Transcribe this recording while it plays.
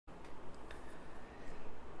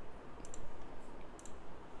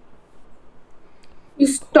You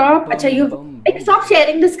stop. Acha, you stop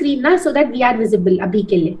sharing the screen na, so that we are visible. Abhi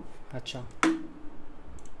ke liye. Acha.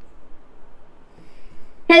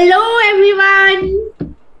 Hello everyone.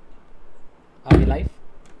 Are we live?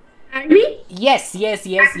 Are we? Yes.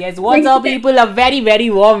 What's up, people? A very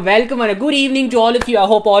warm welcome and a good evening to all of you. I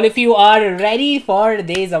hope all of you are ready for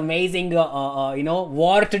this amazing,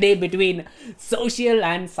 war today between social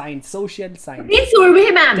and science. Social science. It's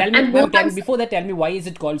Surabhi, ma'am. Tell me, before that, tell me, why is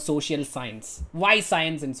it called social science? Why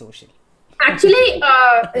science and social? Actually,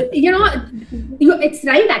 it's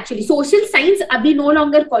right. Actually, social science, we no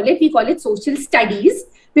longer call it. We call it social studies.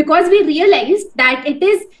 Because we realized that it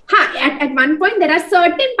is, at one point, there are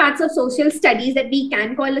certain parts of social studies that we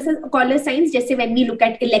can call as science, just say when we look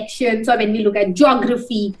at elections or when we look at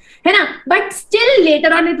geography. But still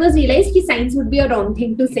later on, it was realized that science would be a wrong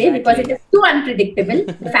thing to say because it is too unpredictable,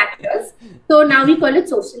 the factors. So now we call it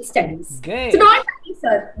social studies. Good. So don't worry,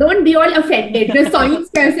 sir. Don't be all offended. The science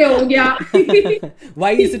kaise ho gaya?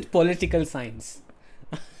 Why is it political science?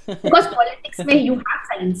 Because politics where you have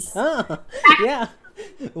science. Yeah.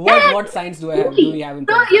 What science do we have in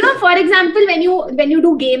politics? So, for example, when you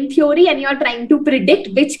do game theory and you're trying to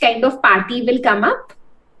predict which kind of party will come up.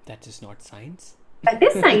 That is not science. That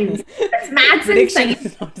is science. That's maths and science.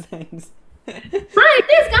 Is not science. It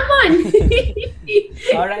is. Come on.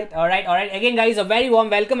 All right. Again, guys, a very warm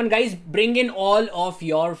welcome. And guys, bring in all of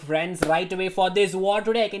your friends right away for this war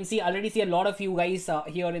today. I can already see a lot of you guys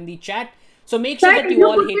here in the chat. So make sure that you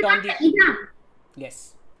all hit on the... Yes.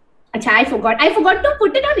 Achha, I forgot to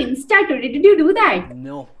put it on Insta today. Did you do that?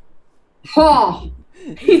 No. Oh.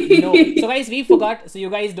 No. So guys, we forgot. So you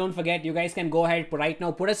guys don't forget. You guys can go ahead right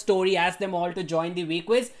now. Put a story. Ask them all to join the week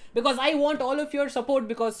quiz. Because I want all of your support.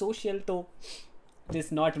 Because social to is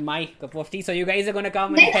not my cup of tea. So you guys are going to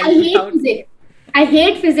come and help me out. Physics. I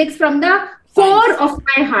hate physics from the core of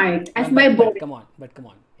my heart. As my bone. But come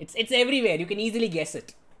on. It's everywhere. You can easily guess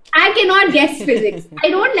it. I cannot guess physics. I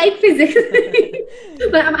don't like physics.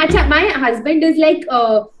 But my husband is like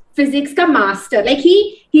physics ka master. Like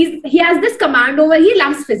he has this command over. He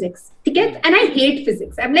loves physics. Okay? And I hate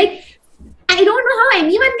physics. I'm like, I don't know how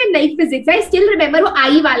anyone can like physics. I still remember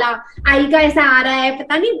I wala. I ka aisa aa raha hai.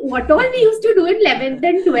 Pata nahi what all we used to do in 11th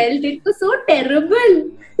and 12th. It was so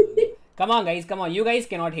terrible. Come on, guys. Come on. You guys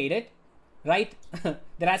cannot hate it. Right?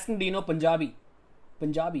 They're asking, do you know Punjabi?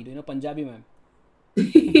 Punjabi. Do you know Punjabi, ma'am?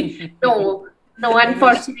 No,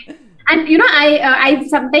 unfortunately. And I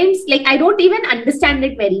sometimes I don't even understand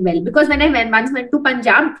it very well because when I once went to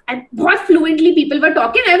Punjab and बहुत fluently people were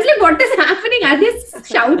talking, I was like, what is happening? Are they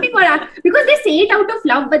shouting or because they say it out of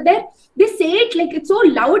love, but then they say it like it's so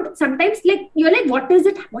loud. Sometimes you're like, what is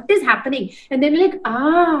it? What is happening? And then you're like,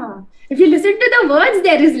 if you listen to the words,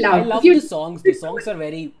 there is love. I love the songs. The songs are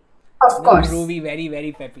very, of course, groovy,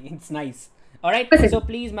 very peppy. It's nice. Alright, so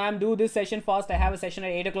please ma'am, do this session fast. I have a session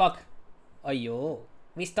at 8 o'clock. Ayyo,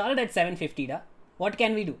 we started at 7:50 da. What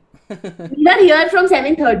can we do? We are here from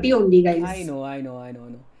 7:30 only, guys. I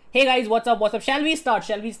know. Hey guys, what's up? Shall we start?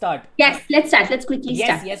 Yes, let's start. Let's quickly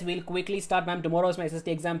start. Yes, we'll quickly start, ma'am. Tomorrow is my SST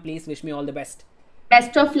exam. Please wish me all the best.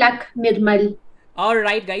 Best of luck, Nirmal.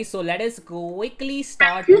 Alright guys, so let us quickly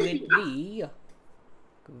start with the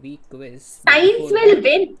week quiz. Science will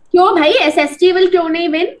win. Kyo bhai, SST will kyo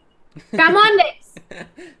nahi win? Come on, guys.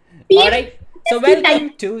 Alright, so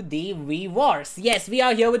welcome to the V Wars. Yes, we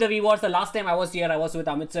are here with the V Wars. The last time I was here, I was with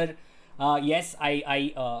Amit sir. Yes,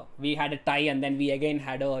 we had a tie and then we again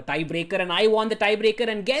had a tiebreaker and I won the tiebreaker.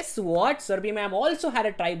 And guess what? Surabhi ma'am also had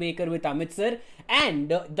a tiebreaker with Amit sir. And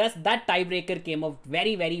thus that tiebreaker came up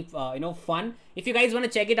very fun. If you guys want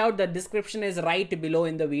to check it out, the description is right below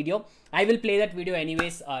in the video. I will play that video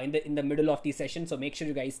anyways in the middle of the session. So make sure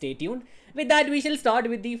you guys stay tuned. With that, we shall start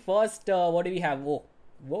with the first. What do we have? Whoa.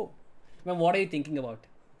 Ma'am, what are you thinking about?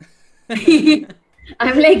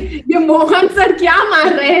 I'm like, the Mohan sir kya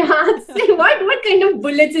maar rahe haath se? What kind of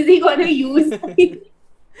bullets is he gonna use?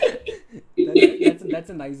 that's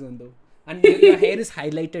a nice one though. And your hair is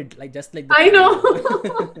highlighted just like this. I know.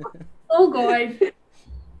 Oh God.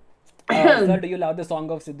 Sir, do you love the song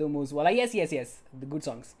of Sidhu Moosewala? Yes. The good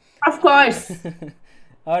songs. Of course.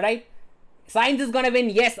 Alright. Science is gonna win.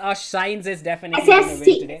 Yes, our science is definitely gonna win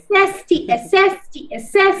today. SST.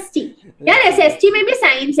 Yeah, SST may be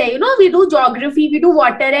science. We do geography, we do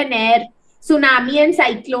water and air, tsunami and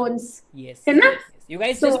cyclones. Yes. You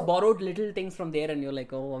guys just borrowed little things from there and you're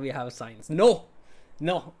like, oh, we have science. No.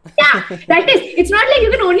 Yeah, that is. It's not like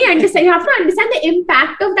you can only understand. You have to understand the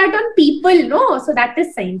impact of that on people. No, so that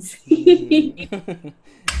is science.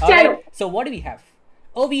 Alright, so what do we have?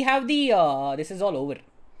 Oh, we have the. This is all over.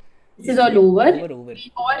 This is all over. Over.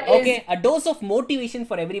 Okay, a dose of motivation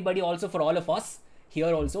for everybody, also for all of us.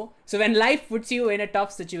 here also. So when life puts you in a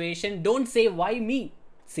tough situation, don't say why me,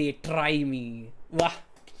 say try me. Wow.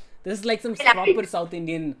 This is like some proper South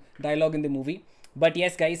Indian dialogue in the movie. But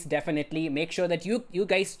yes, guys, definitely make sure that you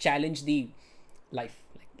guys challenge the life.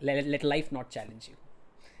 Like, let life not challenge you.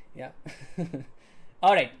 Yeah.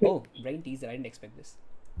 All right. Oh, brain teaser. I didn't expect this.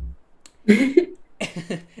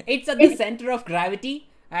 It's at the center of gravity,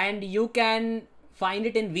 and you can find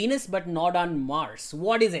it in Venus, but not on Mars.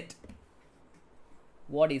 What is it?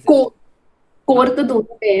 What is it? Core to dono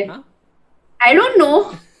pe. Huh? I don't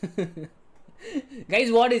know.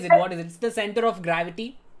 Guys, what is it? What is it? It's the center of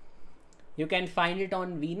gravity. You can find it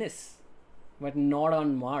on Venus, but not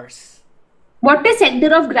on Mars. What is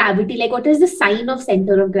center of gravity? Like, what is the sign of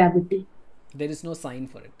center of gravity? There is no sign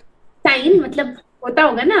for it. Sign? Matlab, hota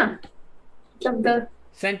hoga na? Matlab the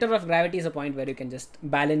Center of gravity is a point where you can just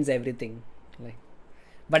balance everything. Like,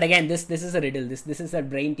 but again, this is a riddle. This is a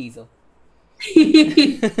brain teaser.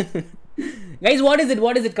 Guys, what is it?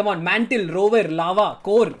 What is it? Come on. Mantle, rover, lava,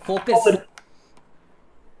 core, focus. Core.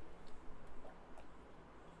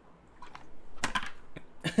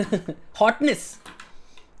 Hotness.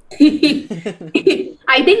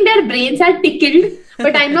 I think their brains are tickled,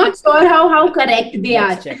 but I'm not sure how correct they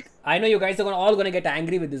are. Check. I know you guys are all gonna get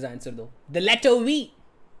angry with this answer though. The letter V.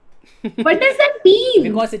 What does that mean?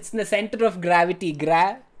 Because it's in the center of gravity.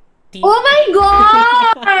 Oh my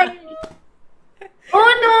god!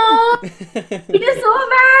 Oh no! It is so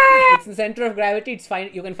bad! It's in the center of gravity.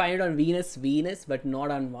 You can find it on Venus, but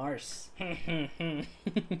not on Mars.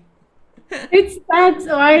 That's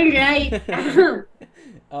alright.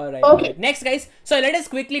 Alright. Okay. Next, guys. So let us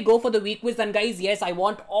quickly go for the week quiz. And guys, yes, I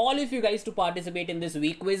want all of you guys to participate in this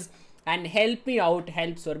week quiz and help me out.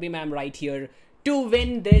 Help Surabhi ma'am right here to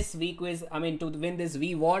win this week quiz. I mean, to win this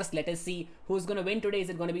V-Wars. Let us see who's going to win today. Is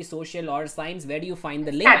it going to be social or science? Where do you find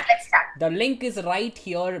the link? Let's start. The link is right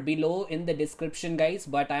here below in the description, guys.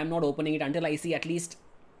 But I am not opening it until I see at least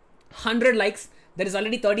 100 likes. There is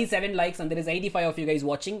already 37 likes and there is 85 of you guys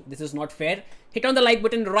watching. This is not fair. Hit on the like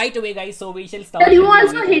button right away, guys. So we shall start. You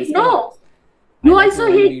also hit, no? You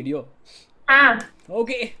also hit. Video. Ah.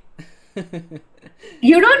 Okay.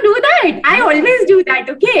 You don't do that. I always do that,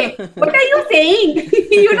 okay? What are you saying?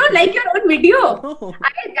 You don't like your own video. No.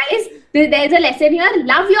 Guys, there's a lesson here.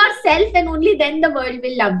 Love yourself and only then the world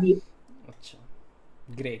will love you.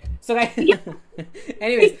 Great. So guys,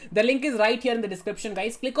 anyways, the link is right here in the description,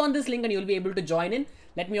 guys. Click on this link and you'll be able to join in.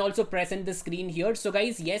 Let me also present the screen here. So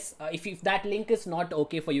guys, yes, if that link is not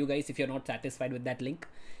okay for you guys, if you're not satisfied with that link,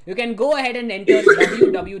 you can go ahead and enter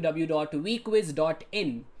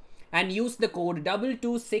www.vequiz.in and use the code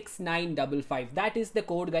 226955. That is the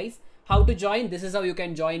code, guys. How to join? This is how you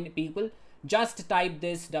can join, people. Just type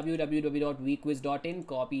this www.vequiz.in,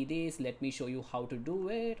 copy this. Let me show you how to do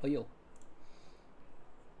it. Oh, yo.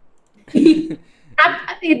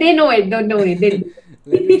 They know it, don't know it.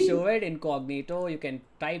 Let me show it incognito. You can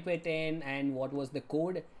type it in, and what was the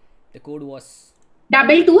code? The code was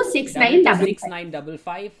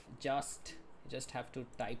 226955. Just have to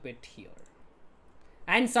type it here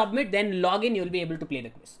and submit, then log in. You'll be able to play the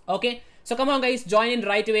quiz. Okay, so come on, guys, join in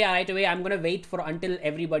right away. I'm gonna wait for until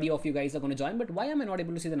everybody of you guys are gonna join. But why am I not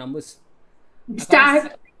able to see the numbers?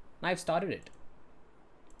 Start. I've started it.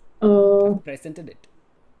 Presented it.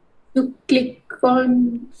 You click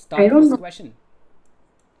on. Start I don't know. Question.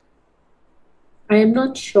 I am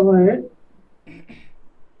not sure.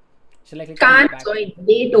 Shall I click Can't on back? join.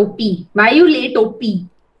 Late OP. Why are you late OP?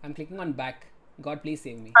 I'm clicking on back. God, please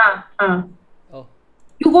save me. Oh.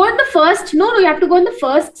 You go on the first. No, you have to go on the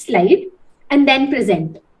first slide and then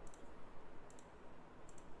present.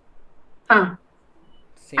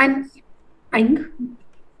 Same. And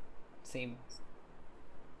Same.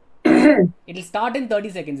 It'll start in 30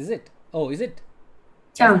 seconds, is it? Oh, is it?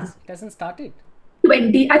 It hasn't started.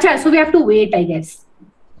 20. Acha, so we have to wait, I guess.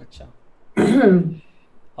 Acha.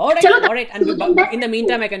 Alright. And in the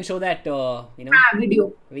meantime, I can show that,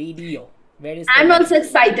 Video. Where is I'm also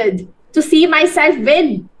excited to see myself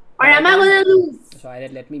win. Or am I going to lose? So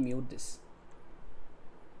let me mute this.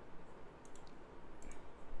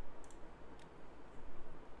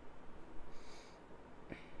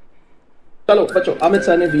 चलो बच्चों, Amit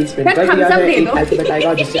sir ने wheels पे कर दिया है। एक alphabet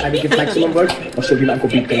आएगा जिससे I will give maximum words और सुरभि मैम को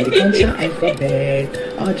बीट करेंगे। कौन सा अल्फाबेट?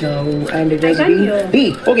 आ जाओ। And it has been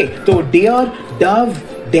D. Okay, तो dear, Dove,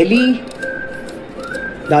 Delhi,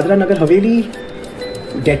 Dadra Nagar Haveli,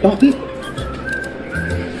 Dettol,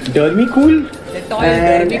 Dermicool,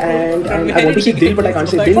 and I want to say dill, but I can't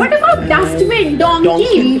say dill. What about dustbin,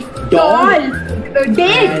 donkey, doll,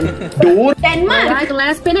 date, door, Denmark,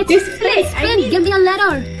 Glass spinach. display. Spin, give me a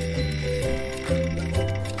letter.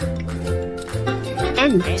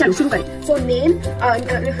 N. चलो शुरू करें. So name,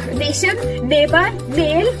 nation, neighbor,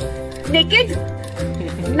 nail, naked,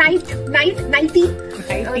 night, nighty,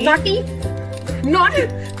 naughty, not,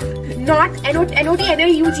 N-O-T,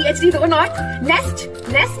 N-A-U-G-H-T, no, not, nest,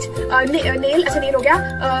 nail, अच्छा nail हो गया,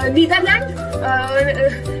 Netherland,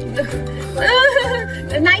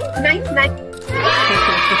 nine.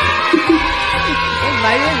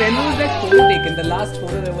 By the way, when was that photo taken? The last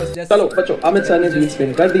photo that was just. चलो बच्चों, Amit sir ने wheel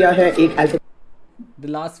spin कर दिया है एक अल्फाबेट.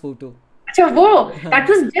 The last photo. अच्छा वो, that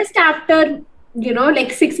was just after, you know,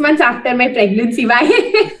 like 6 months after my pregnancy. Why?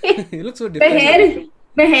 You look so different.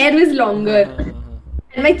 My hair was longer.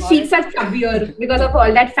 And my cheeks are chubbier because of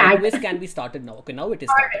all that fat. Quiz can be started now. Okay, now it is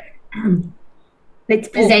started. Let's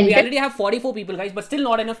present we already have 44 people, guys, but still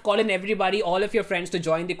not enough. Call in everybody, all of your friends to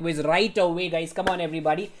join the quiz right away, guys. Come on,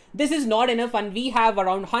 everybody. This is not enough, and we have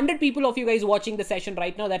around 100 people of you guys watching the session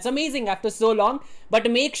right now. That's amazing after so long. But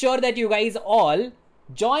make sure that you guys all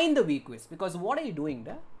join the week quiz, because what are you doing,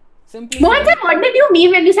 da? Simply. Mohan, what did you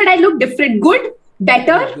mean when you said I look different? Good?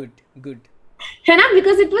 Better? Good. Hana,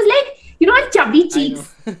 because it was like, you know, chubby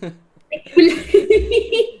cheeks.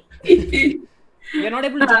 You're not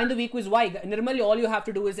able to join the week quiz. Why? Normally, all you have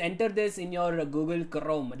to do is enter this in your Google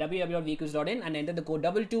Chrome, www.weekquiz.in, and enter the code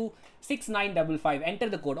 226955. Enter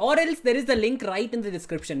the code, or else there is the link right in the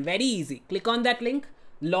description. Very easy. Click on that link,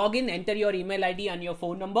 log in, enter your email ID and your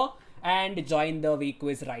phone number, and join the week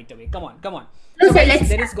quiz right away. Come on. So guys,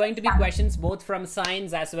 there is going to be questions both from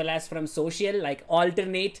science as well as from social, like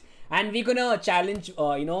alternate, and we're gonna challenge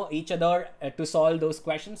each other to solve those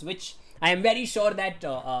questions, which I am very sure that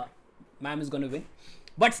ma'am is gonna win.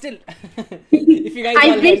 But still, if you guys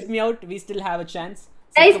all help me out, we still have a chance.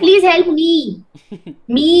 So guys, please help me.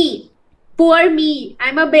 Poor me.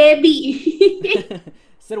 I'm a baby.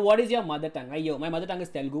 Sir, what is your mother tongue? My mother tongue is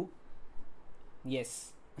Telugu.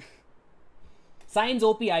 Yes. Science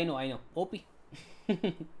OP, I know. OP.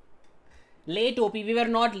 Late OP. We were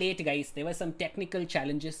not late, guys. There were some technical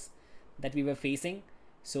challenges that we were facing,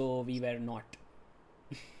 so we were not.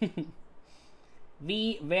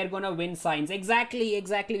 We were gonna win science. Exactly.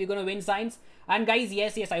 We're gonna win science. And guys,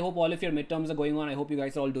 yes, I hope all of your midterms are going on. I hope you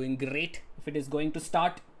guys are all doing great. If it is going to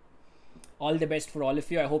start, all the best for all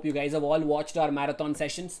of you. I hope you guys have all watched our marathon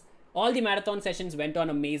sessions. All the marathon sessions went on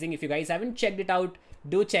amazing. If you guys haven't checked it out,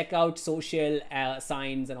 do check out social,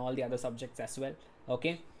 science, and all the other subjects as well.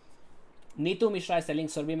 Okay. Neetu Mishra is telling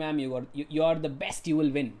Surabhi ma'am, you are the best. You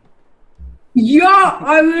will win. Yeah,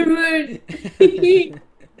 I will win.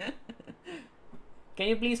 Can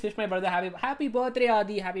you please wish my brother happy birthday,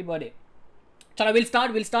 Adi? Happy birthday. Chalo,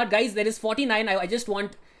 we'll start, guys. There is 49. I just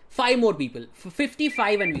want 5 more people.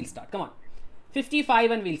 55 and we'll start. Come on.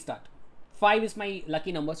 55 and we'll start. 5 is my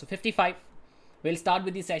lucky number, so 55. We'll start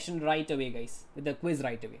with the session right away, guys. With the quiz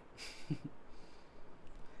right away.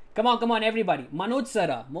 Come on, everybody. Manoj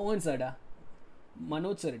Sara. Mohan Sara.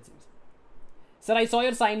 Manoj Sir, it seems. Sir, I saw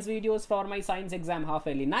your science videos for my science exam half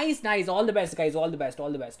early. Nice. All the best, guys. All the best.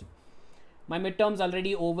 My midterms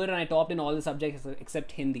already over and I topped in all the subjects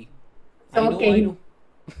except Hindi. Okay. I know.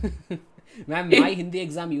 Ma'am, my Hindi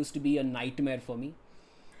exam used to be a nightmare for me.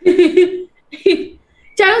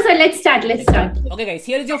 Chalo, sir, let's start. Okay, guys,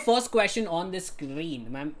 here is your first question on the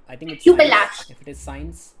screen. Ma'am, I think it's science. If it is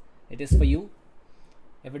science, it is for you.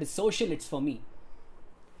 If it is social, it's for me.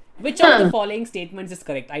 Which of the following statements is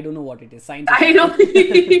correct? I don't know what it is. Science. I know.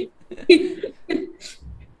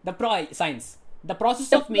 Science. The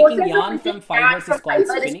process of making yarn from fibers is called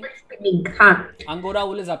spinning. Angora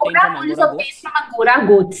wool is obtained from Angora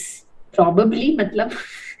goats. Probably, matlab.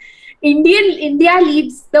 India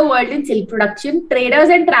leads the world in silk production. Traders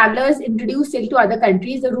and travelers introduce silk to other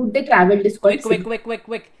countries. The route they traveled is called quick.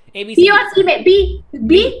 ABC. B or C?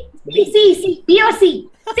 B, C, B or C?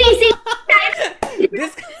 C.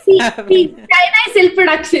 China is silk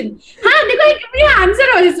production. Give me an answer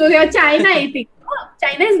also. China, I think. Oh,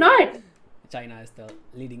 China is not. China is the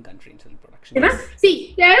leading country in silk production. Yes.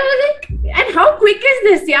 See, I was like, and how quick is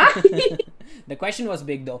this, yeah? The question was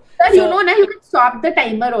big though. Sir, so, you know, now you can stop the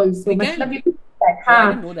timer also. You can? I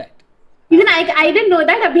didn't know that. Even I didn't know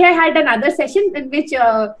that. Abhi I had another session in which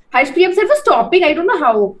Harsh Priyam sir was stopping. I don't know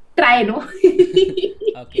how. Try, no?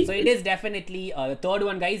 Okay, so it is definitely the third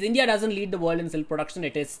one, guys. India doesn't lead the world in silk production.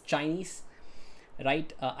 It is Chinese,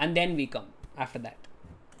 right? And then we come after that.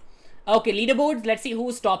 Okay, leaderboards. Let's see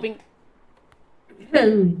who's topping.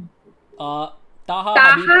 Taha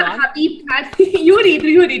Habib Khan. You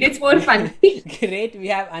read. It's more fun. Great. We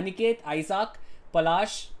have Aniket, Isaac,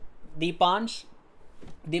 Palash, Deepansh,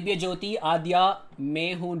 Divya Jyoti, Adya,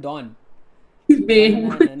 Mehu Dawn,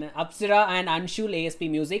 Apsara and Anshul ASP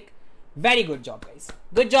Music. Very good job, guys.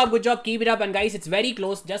 Good job, good job. Keep it up. And guys, it's very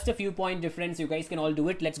close. Just a few point difference. You guys can all do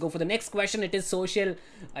it. Let's go for the next question. It is social.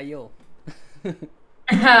 Ayo. Even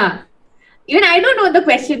I don't know the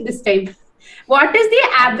question this time. What is the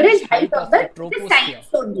average height of the science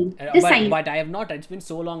only? But I have not. It's been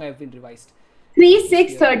so long. I have been revised. 3,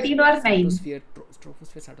 6, 13 or 9?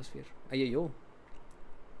 Troposphere, stratosphere. Ayo.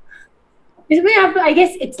 You have to, I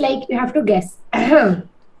guess it's like you have to guess. Stratosphere,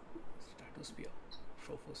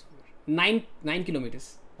 troposphere. 9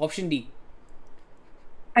 kilometers. Option D.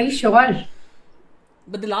 Are you sure?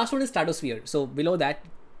 But the last one is stratosphere. So below that,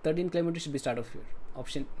 13 kilometers should be stratosphere.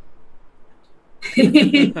 Option.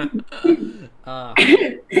 It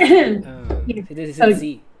is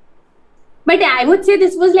C. But I would say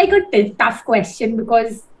this was like a tough question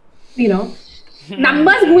because, you know,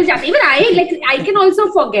 numbers bhul jate. Even I can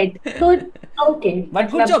also forget. So, okay. But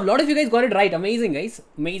good job. A lot of you guys got it right. Amazing, guys.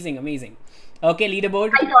 Amazing. Okay,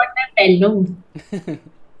 leaderboard. I got them well, no.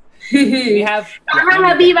 We have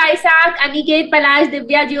Habib, Isaac, Aniket, Palash,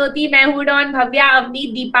 Divya, Jyoti, Mehud on, Bhavya,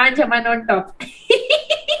 Avneet, Deepan, Chaman on top.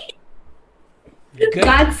 Good.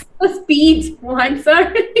 That's the speed, Mohan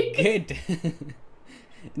sir. Good.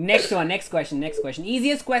 Next question.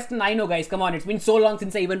 Easiest question I know, guys. Come on, it's been so long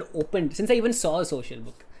since I even saw a social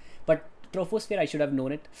book. But troposphere, I should have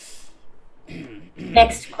known it.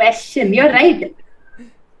 Next question. You're right.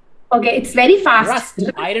 Okay, it's very fast. Rust.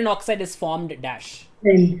 Iron oxide is formed dash.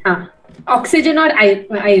 Oxygen or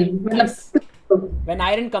iron. Yes. When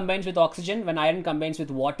iron combines with oxygen, when iron combines with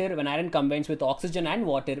water, when iron combines with oxygen and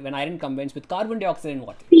water, when iron combines with carbon dioxide and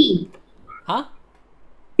water. C. Huh?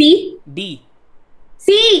 C. D.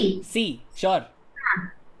 C. Sure.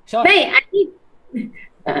 Sure. No, I mean,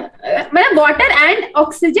 water and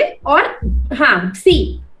oxygen or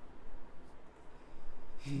C.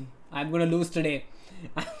 I'm gonna lose today.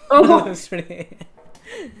 Oh.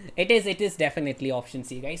 It is definitely option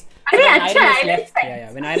C, guys. So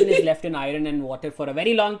when iron is left in iron and water for a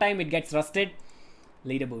very long time, it gets rusted.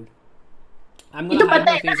 Leaderboard. I'm gonna hide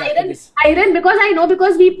my face after this. Iron,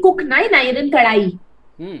 because we cook in iron kadai.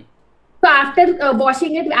 So after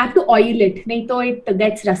washing it, we have to oil it. Nahi to it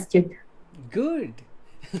gets rusted. Good.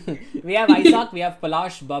 We have Isaac, we have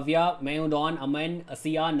Palash, Bhavya, Mehudon, Aman,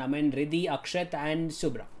 Asiya, Naman, Riddhi, Akshat, and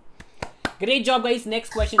Subra. Great job, guys.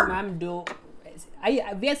 Next question, ma'am.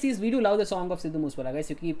 We do love the song of Sidhu Moosewala,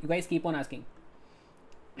 guys. You guys keep on asking.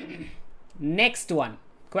 Next one.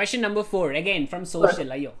 Question number 4. Again from social.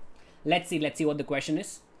 Ayo. Let's see what the question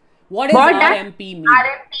is. What does RMP mean?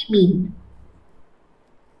 RMP mean?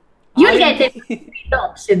 You'll get it. The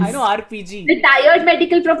options. I know RPG. Retired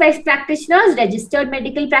medical practitioners, registered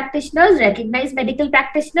medical practitioners, recognized medical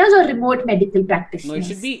practitioners, or remote medical practitioners. No, it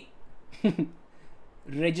should be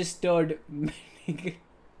registered medical.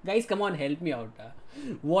 Guys, come on, help me out.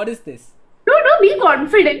 What is this? No, be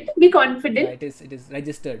confident. Be confident. Yeah, it is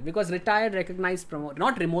registered because retired, recognized, promote,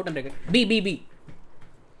 not remote and recognized. B.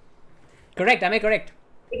 Correct? Am I correct?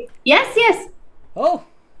 Yes. Oh.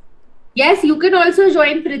 Yes, you can also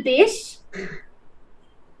join Pritesh.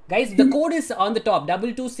 Guys, the code is on the top.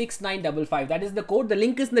 226955. That is the code. The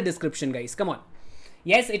link is in the description, guys. Come on.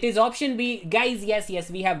 Yes, it is option B. Guys, yes,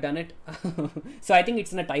 we have done it. So I think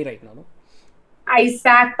it's in a tie right now, no?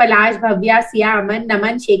 Isaac, Palash, Bhavya, Siya, Aman,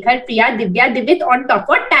 Naman, Shekhar, Priya, Divya, Divit on top.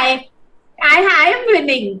 What tie? I am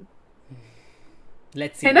winning.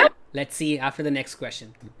 Let's see. Hello? Let's see after the next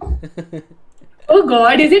question. Oh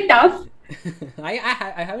God, is it tough? I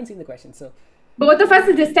haven't seen the question, so. Both of us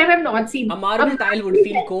this time have not seen. A marble tile would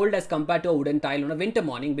feel cold as compared to a wooden tile on a winter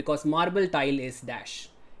morning because marble tile is dash.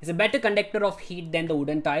 It's a better conductor of heat than the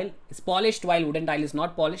wooden tile. It's polished while wooden tile is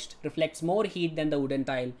not polished. Reflects more heat than the wooden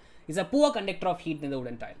tile. Is a poor conductor of heat than the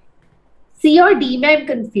wooden tile. C or D? I'm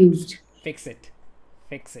confused. Fix it.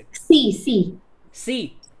 C.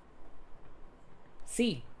 C.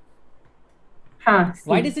 C.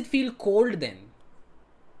 Why does it feel cold then?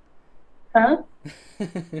 Huh?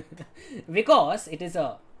 Because it is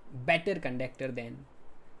a better conductor than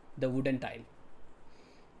the wooden tile.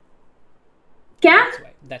 Kya?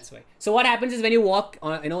 That's why. So what happens is when you walk,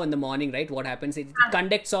 in the morning, right? What happens? It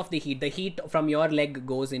conducts off the heat. The heat from your leg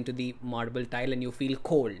goes into the marble tile, and you feel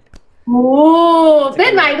cold. Oh,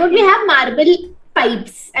 then why don't we have marble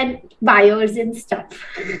pipes and wires and stuff?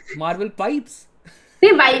 Marble pipes?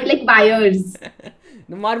 They like wires.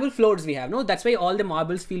 The marble floors we have. No, that's why all the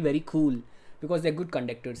marbles feel very cool because they're good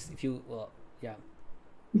conductors. If you, yeah.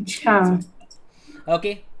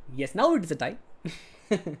 Okay. Yes. Now it's a tie.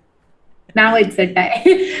 Now it's a tie.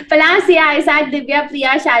 Palasya, Isaac, Divya,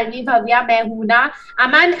 Priya, Shalini, Bhavya, Mehuna,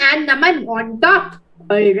 Aman and Naman on top.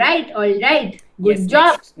 All right. Good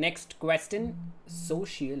job. Next question.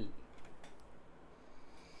 Social.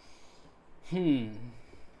 Time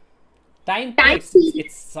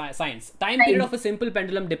it's science. Time period of a simple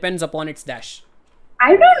pendulum depends upon its dash.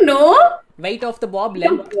 I don't know. Weight of the bob,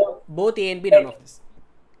 length, both A and B, none of this.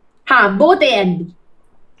 Both A and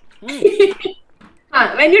B.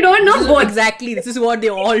 When you don't know both. Exactly. This is what they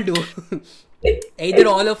all do. Either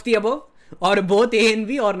all of the above, or both A and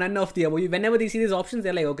B, or none of the above. Whenever they see these options,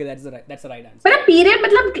 they're like, okay, that's the right answer. But a period,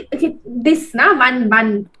 matlab, this na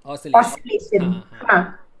one oscillation.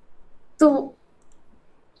 So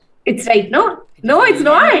it's right, no? No, it's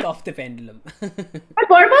not. Length of the pendulum. But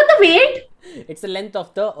what about the weight? It's the length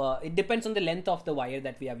of the. It depends on the length of the wire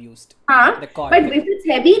that we have used. The cord. But if it's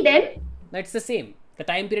heavy, then it's the same. The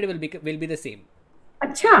time period will be the same.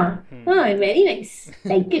 Acha. Very nice.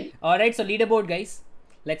 Like it. All right. So leaderboard, guys.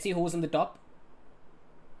 Let's see who's on the top.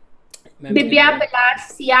 Divya,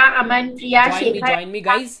 Palash, Sia, Aman, Priya, Shekhar. Join me,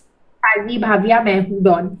 guys. Bhavya, 𝐸𝐻𝐻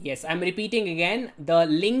Dawn. Yes, I'm repeating again. The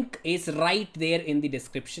link is right there in the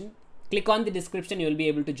description. Click on the description. You will be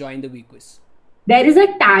able to join the week quiz. There is a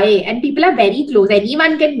tie, and people are very close.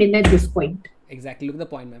 Anyone can win at this point. Exactly. Look at the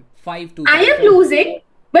point, ma'am. 5-2. I am losing,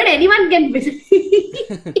 but anyone can win.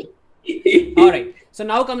 All right. So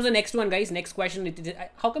now comes the next one, guys. Next question.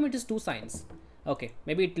 How come it is 2 science? Okay.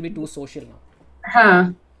 Maybe it will be 2 social now.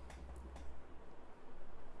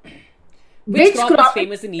 Which crop is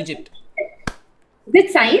famous in Egypt? Is it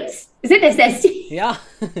science? Is it SST? Yeah.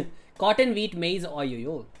 Cotton, wheat, maize,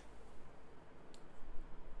 oil.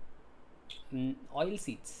 Oil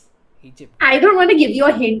seeds. Egypt. I don't want to give you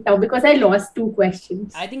a hint now because I lost 2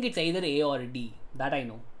 questions. I think it's either A or D. That I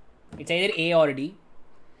know. It's either A or D.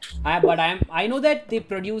 But I know that they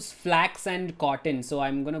produce flax and cotton, so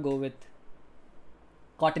I'm gonna go with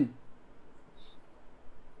cotton.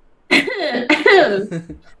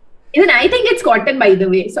 Even I think it's cotton, by the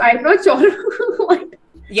way. So I'm not sure what.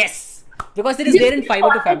 Yes, because it is there in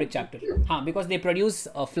fiber to fabric chapter. Because they produce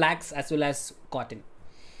flax as well as cotton.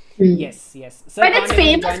 Yes. Sir, but it's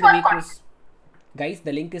famous for cotton. Guys,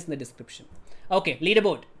 the link is in the description. Okay,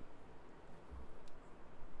 leaderboard.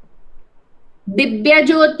 Divya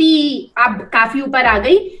ज्योति अब काफी ऊपर आ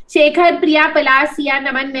गई. शेखर, प्रिया, पलाश, सिया,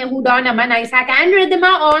 नमन, 𝐸𝐻𝐻 Dawn, Aman, Isaac and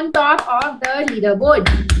Ridhima on top of the leaderboard.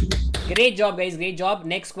 Great job, guys. Great job.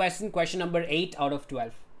 Next question number 8 out of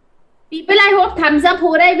 12. People, I hope thumbs up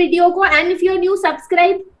हो रहा है video को, and if you're new,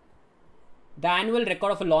 subscribe. The annual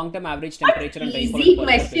record of a long-term average temperature and rainfall. Easy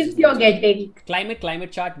questions you're getting.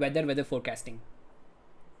 Climate chart, weather forecasting.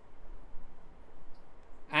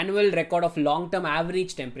 Annual record of long-term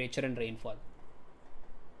average temperature and rainfall.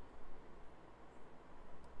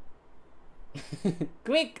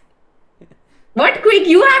 Quick. What quick?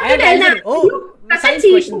 You have to tell them. Oh, science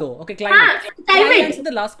question though. Okay, climate. I answered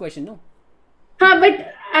the last question, no?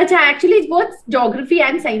 But actually it's both geography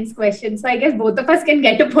and science questions. So I guess both of us can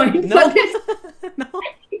get a point for this. No.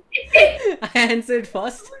 I answered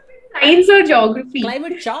first. Science or geography?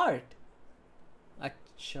 Climate chart.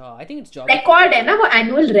 Acha, I think it's geography. Record है ना वो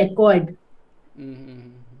annual record.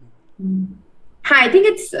 I think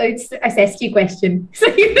it's SST question.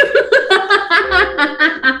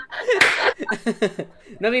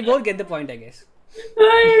 No, we both get the point, I guess.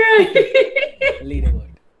 Leaderboard.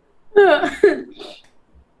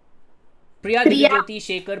 Priya, Jyoti,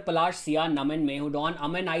 Shekhar, Palash, Sia, Naman, 𝐸𝐻𝐻 Dawn,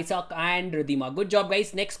 Aman, Isaac and Ridhima. Good job,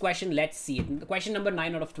 guys. Next question. Let's see it. Question number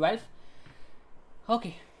 9 out of 12.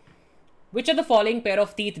 Okay. Which of the following pair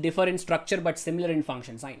of teeth differ in structure but similar in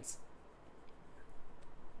function? Science.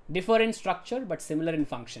 Differ in structure but similar in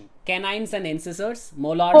function. Canines and incisors.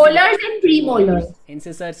 Molars and premolars.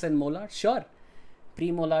 Incisors and molars. Sure.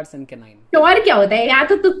 Premolars and canine. Sure क्या होता है? यहाँ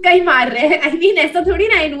तो तुक्का ही मार रहे हैं. I mean ऐसा थोड़ी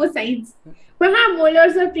ना I know science. But हाँ,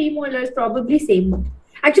 molars or premolars probably same.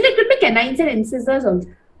 Actually, it could be canines and incisors also.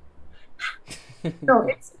 No,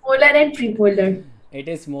 it's molar and premolar. It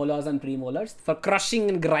is molars and premolars. For crushing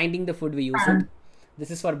and grinding the food, we use it.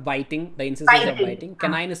 This is for biting. The incisors are biting.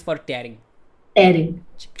 Canine is for tearing. Tearing.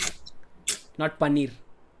 Not paneer.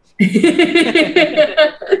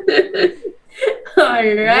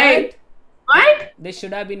 Alright. What? This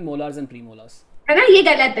should have been molars and premolars. है ना ये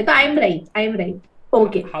गलत है तो I am right.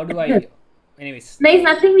 Okay. How do I? Anyways. There's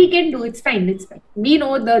nothing we can do. It's fine. We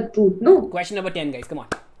know the truth. No. Question number 10, guys. Come on.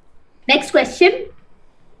 Next question.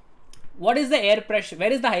 What is the air pressure?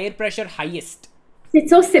 Where is the air pressure highest?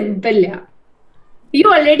 It's so simple, yeah.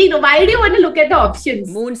 You already know. Why do you want to look at the options?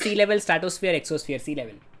 Moon, sea level, stratosphere, exosphere, sea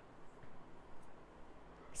level.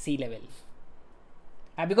 Sea level.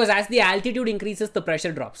 Because as the altitude increases, the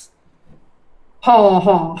pressure drops.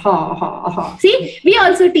 See, we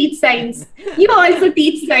also teach science. You also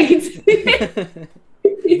teach science.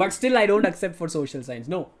 But still, I don't accept for social science.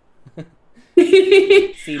 No.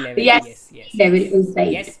 Sea level. Yes. Level is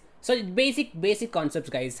right. Yes. So basic concepts,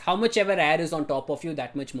 guys. How much ever air is on top of you,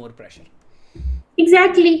 that much more pressure.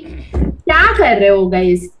 Exactly. क्या कर रहे हो,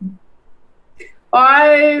 guys?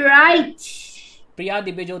 All right. Priya,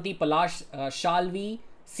 Dibyajyoti, Palash, Shalvi,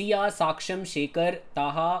 Sia, Saksham, Shekhar,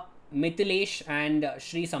 Taha, Mithilesh, and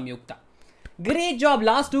Shri Samyukta. Great job.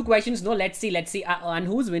 Last 2 questions. No, let's see. And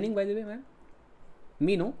who's winning, by the way, man?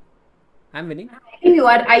 Me, no? I'm winning. I think you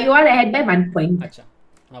are ahead by 1 point. Acha.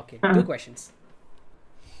 Okay. 2 questions.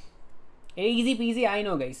 Easy peasy, I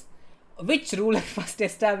know, guys. Which ruler first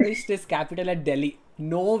established his capital at Delhi?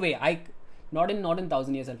 No way. Not in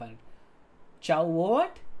 1,000 years I'll find it.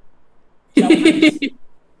 What?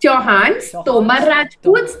 Chauhans, Tomar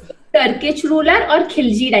Rajputs, Turkish ruler, or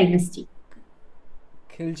Khilji dynasty?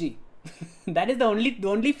 Khilji. That is the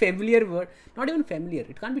only familiar word. Not even familiar.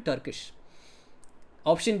 It can't be Turkish.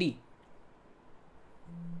 Option D.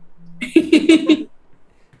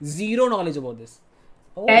 Zero knowledge about this.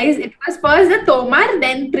 Oh. Guys, it was first the Tomar,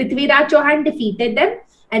 then Prithviraj Chauhan defeated them,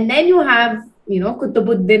 and then you have,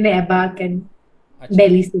 Qutbuddin Aibak and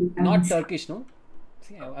Delhi Sultans. Not Turkish, no?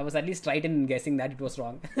 See, I was at least right in guessing that it was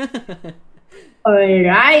wrong. All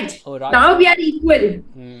right. Now we are equal.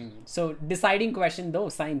 So, deciding question though,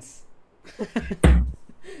 science.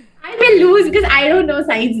 I will lose because I don't know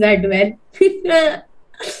science that well.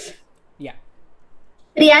 Yeah.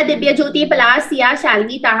 Priya, Dibyajyoti, Palash, Sia,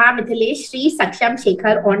 Shalvi, Taha, Mithilesh, Shri, Saksham,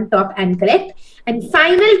 Shekhar on top and correct. And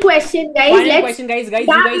final question, guys. Final question, guys. You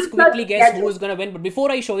guys quickly guess who's gonna win. But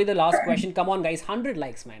before I show you the last question, come on, guys. 100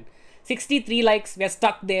 likes, man. 63 likes. We're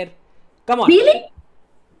stuck there. Come on. Really?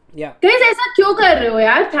 Yeah. Guys, ऐसा क्यों कर रहे हो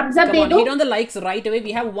यार? Thumbs up दे दो. Hit on the likes right away.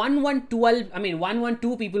 We have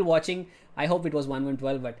 112 people watching. I hope it was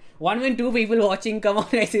 1112, but 112 people watching. Come on,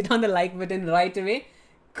 guys. Hit on the like button right away.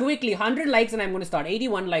 Quickly, 100 likes and I'm going to start.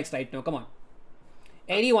 81 likes right now. Come on.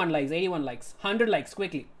 81 likes. 100 likes.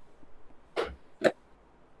 Quickly.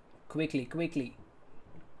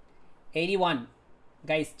 81.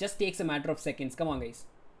 Guys, just takes a matter of seconds. Come on, guys.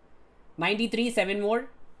 93. 7 more.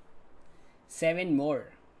 7 more.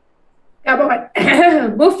 Come on.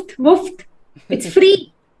 Muft. It's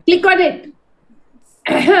free. Click on it.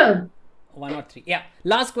 1 or 3. Yeah.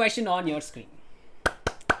 Last question on your screen.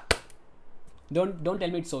 Don't tell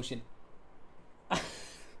me it's social.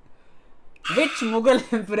 Which Mughal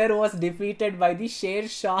emperor was defeated by the Sher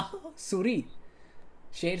Shah Suri?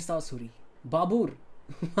 Babur,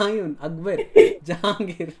 Humayun, Akbar,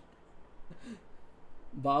 Jahangir.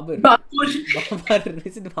 Babur.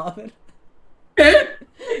 Is it Babur?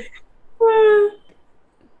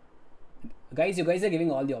 Guys, you guys are giving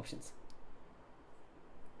all the options.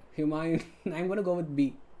 Humayun. I'm gonna go with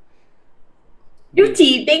B. You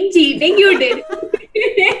cheating, you did.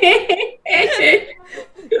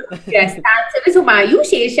 Yes, the answer is Humayun.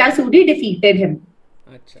 Sher Shah Suri defeated him.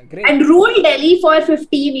 Achha, great. And ruled Delhi for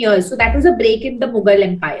 15 years. So that was a break in the Mughal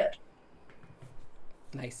Empire.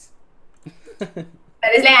 Nice. I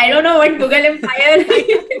was like, I don't know what Mughal Empire.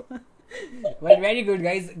 Well, very good,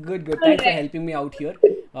 guys. Good. Thanks for helping me out here.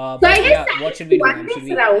 So I guess what should we do? Won this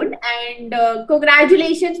round, and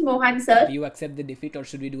congratulations, Mohan sir. Do you accept the defeat or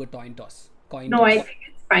should we do a coin toss? No, I think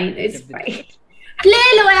it's fine. It's fine.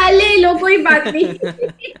 ले लो, कोई बात नहीं.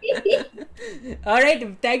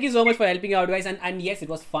 Alright, thank you so much for helping out, guys. And yes, it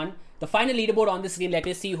was fun. The final leaderboard on the screen, let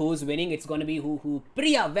us see who's winning. It's going to be who?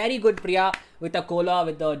 Priya, very good Priya with the cola,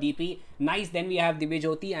 with the DP. Nice. Then we have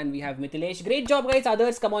Dibyajyoti and we have Mithilesh. Great job, guys.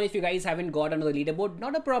 Others, come on, if you guys haven't got onto the leaderboard,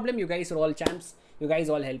 not a problem. You guys are all champs. You guys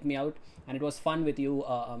all helped me out. And it was fun with you,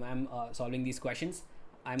 ma'am, solving these questions.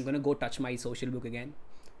 I'm going to go touch my social book again.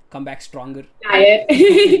 Come back stronger.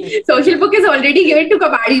 Social book is already given to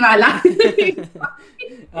Kabadi Wala.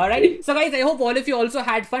 Alright. So guys, I hope all of you also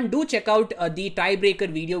had fun. Do check out the tiebreaker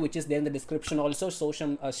video, which is there in the description also.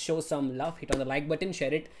 Show some love. Hit on the like button.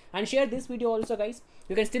 Share it. And share this video also, guys.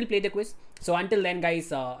 You can still play the quiz. So until then,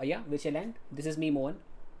 guys, yeah, we shall end. This is me, Mohan.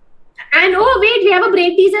 And oh wait, we have a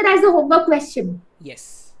brain teaser as a homework question.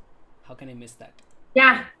 Yes. How can I miss that?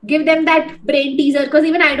 Yeah. Give them that brain teaser because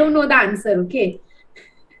even I don't know the answer, okay?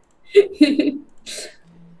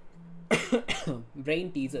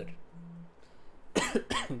 Brain teaser.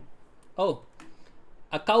 Oh,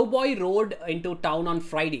 a cowboy rode into town on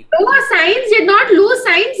Friday. Oh, science did not lose.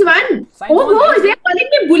 Science won. Science won, oh, they are calling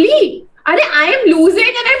me bully. I am losing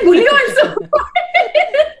and I'm bully also.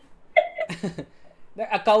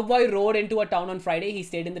 A cowboy rode into a town on Friday. He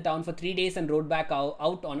stayed in the town for 3 days and rode back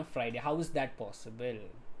out on a Friday. How is that possible?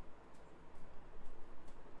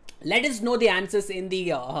 Let us know the answers in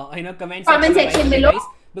the comment section below. Guys.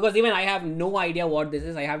 because even I have no idea what this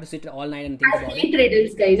is. I have to sit all night and think about it. I hate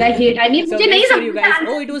riddles, guys. I hate. I mean, so make sure you guys.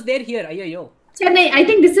 Oh, it was there here. Yo. I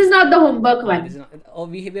think this is not the homework one. This is not,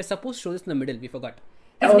 we were supposed to show this in the middle. We forgot.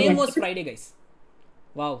 His name was Friday, guys.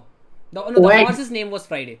 Wow. The horse's name was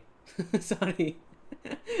Friday. Sorry.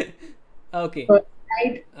 Okay.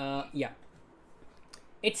 Right. Yeah.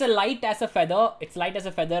 It's light as a feather. It's light as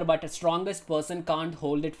a feather, but the strongest person can't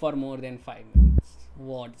hold it for more than 5 minutes.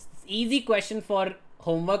 What is this? Easy question for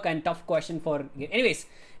homework and tough question for. Anyways,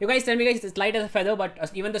 you guys tell me, guys. It's light as a feather, but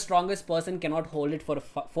even the strongest person cannot hold it for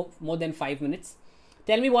more than 5 minutes.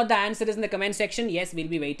 Tell me what the answer is in the comment section. Yes, we'll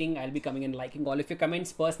be waiting. I'll be coming and liking all of your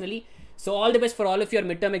comments personally. So all the best for all of your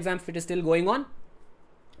midterm exam if it is still going on.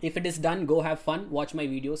 If it is done, go have fun. Watch my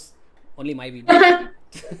videos. Only my videos.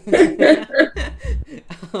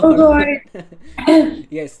 Oh God.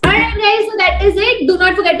 Yes. Alright guys, so that is it. Do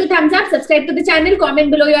not forget to thumbs up, subscribe to the channel,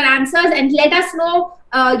 comment below your answers and let us know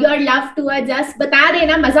your love towards us. Bata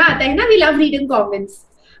dena, maza aata hai na, we love reading comments.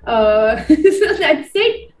 So that's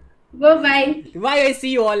it. Bye bye. Bye. I see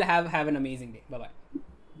you all. Have an amazing day. Bye bye.